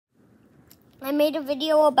I made a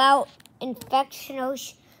video about Infection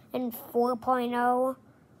Ocean 4.0.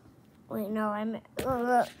 Wait, no,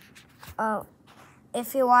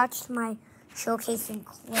 if you watched my showcasing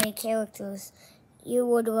clay characters, you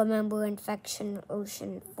would remember Infection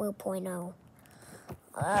Ocean 4.0.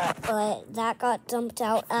 But that got dumped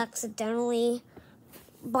out accidentally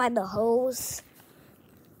by the hose.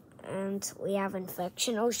 And we have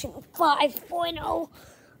Infection Ocean 5.0.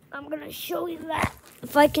 I'm going to show you that.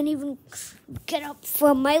 If I can even get up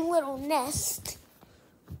from my little nest.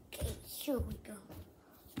 Okay, here we go.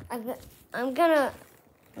 I'm going to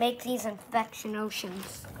make these Infection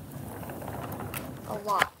Oceans a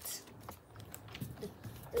lot.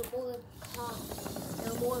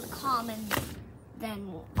 They're more common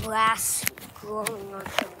than grass growing on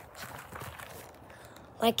them.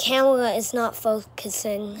 My camera is not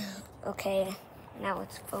focusing. Okay, now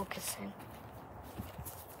it's focusing.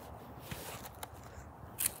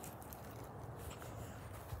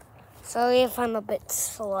 Sorry if I'm a bit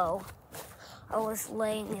slow. I was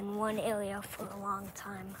laying in one area for a long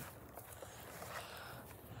time.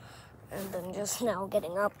 And I'm just now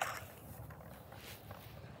getting up.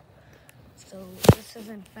 So this is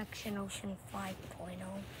Infection Ocean 5.0.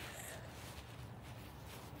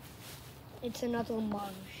 It's another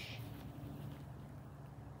marsh.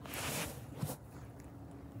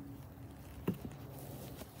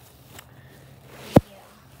 Yeah.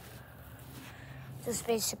 This is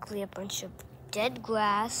basically a bunch of dead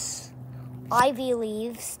grass, ivy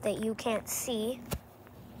leaves that you can't see,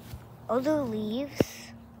 other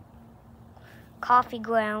leaves, coffee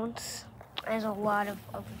grounds, and a lot of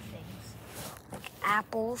other things, like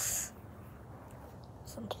apples,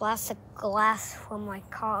 some plastic glass from my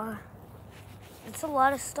car. It's a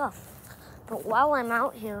lot of stuff. But while I'm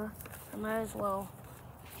out here, I might as well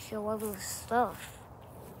show other stuff.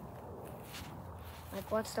 Like,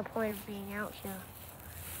 what's the point of being out here?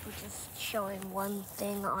 We're just showing one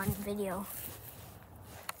thing on video.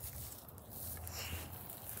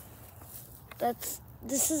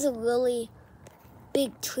 This is a really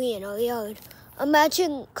big tree in our yard.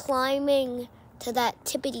 Imagine climbing to that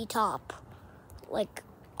tippity top. Like,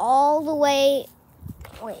 all the way.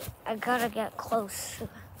 Wait, I gotta get close.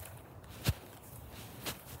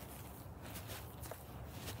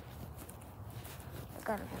 I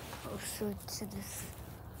gotta get closer to this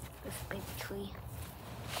big tree.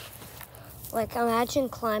 Like, imagine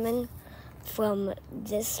climbing from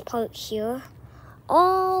this part here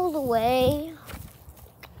all the way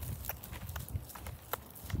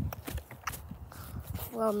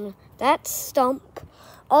from that stump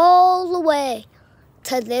all the way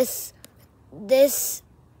to this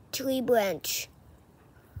tree branch.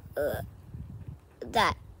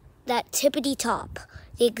 That tippity top,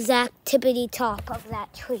 the exact tippity top of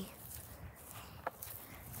that tree.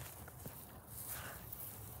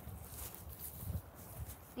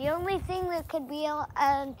 The only thing that could be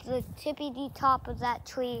at the tippity top of that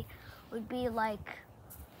tree would be like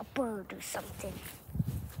a bird or something.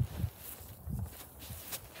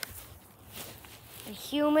 A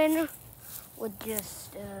human would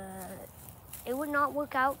just, it would not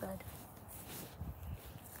work out good.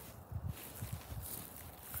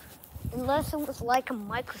 Unless it was like a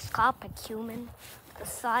microscopic human, the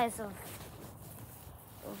size of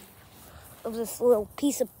this little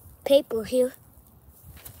piece of paper here.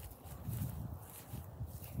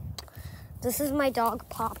 This is my dog,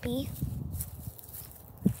 Poppy.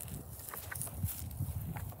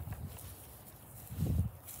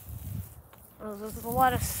 Oh, there's a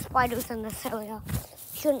lot of spiders in this area.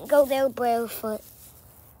 Shouldn't go there barefoot.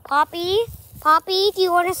 Poppy? Poppy, do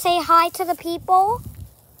you want to say hi to the people?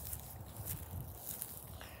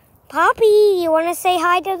 Poppy, you want to say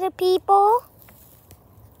hi to the people?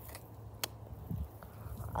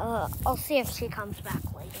 I'll see if she comes back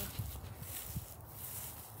later.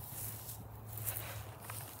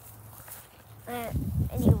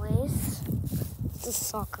 Anyways, it's a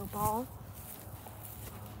soccer ball.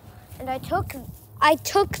 And I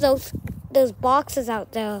took those boxes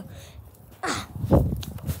out there.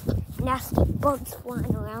 Nasty bugs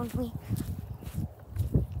flying around me.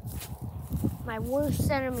 My worst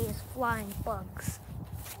enemy is flying bugs.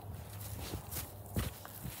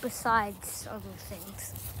 Besides other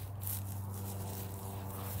things.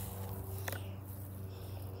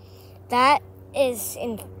 That is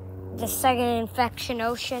in the second Infection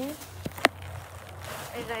Ocean.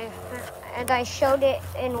 And I showed it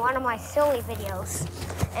in one of my silly videos.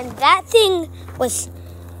 And that thing was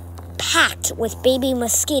packed with baby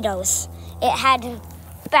mosquitoes. It had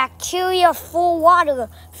bacteria full water,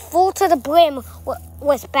 full to the brim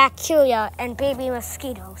with bacteria and baby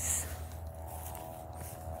mosquitoes.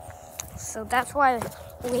 So that's why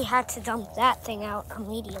we had to dump that thing out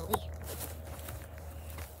immediately.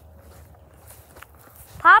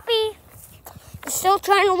 Poppy, you still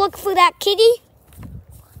trying to look for that kitty?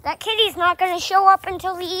 That kitty's not going to show up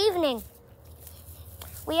until the evening.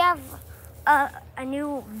 We have a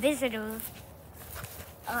new visitor.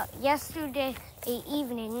 Yesterday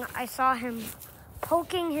evening, I saw him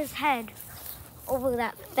poking his head over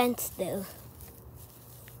that fence there.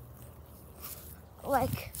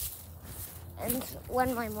 And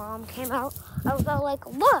when my mom came out, I was all like,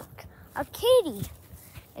 look, a kitty.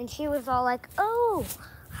 And she was all like, oh,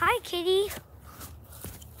 hi, kitty.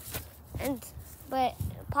 But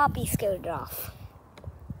Poppy scared it off.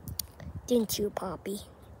 Didn't you, Poppy?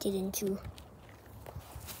 Didn't you?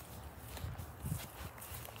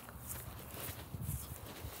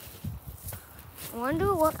 I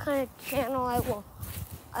wonder what kind of channel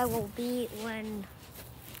I will be when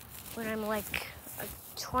I'm like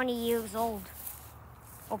 20 years old.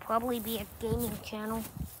 I'll probably be a gaming channel.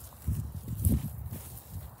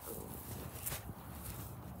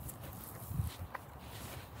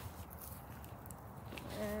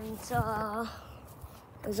 And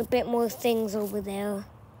there's a bit more things over there.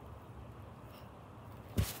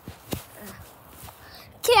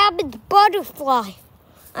 Cabbage butterfly.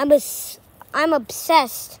 I'm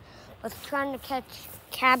obsessed with trying to catch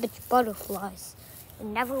cabbage butterflies. It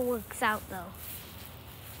never works out though.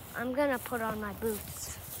 I'm gonna put on my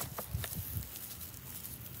boots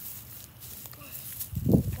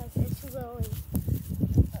because there's some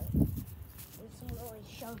really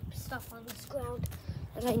sharp stuff on this ground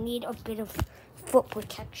and I need a bit of foot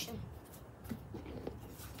protection.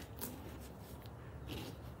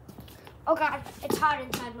 Oh God, it's hot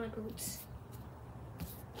inside my boots.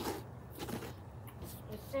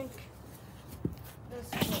 I think this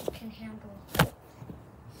coat can handle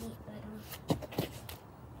heat better.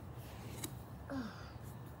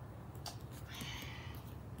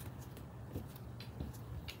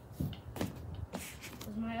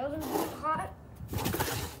 Is my other boot hot?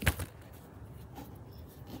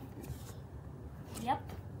 Yep.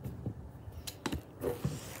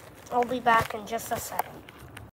 I'll be back in just a second.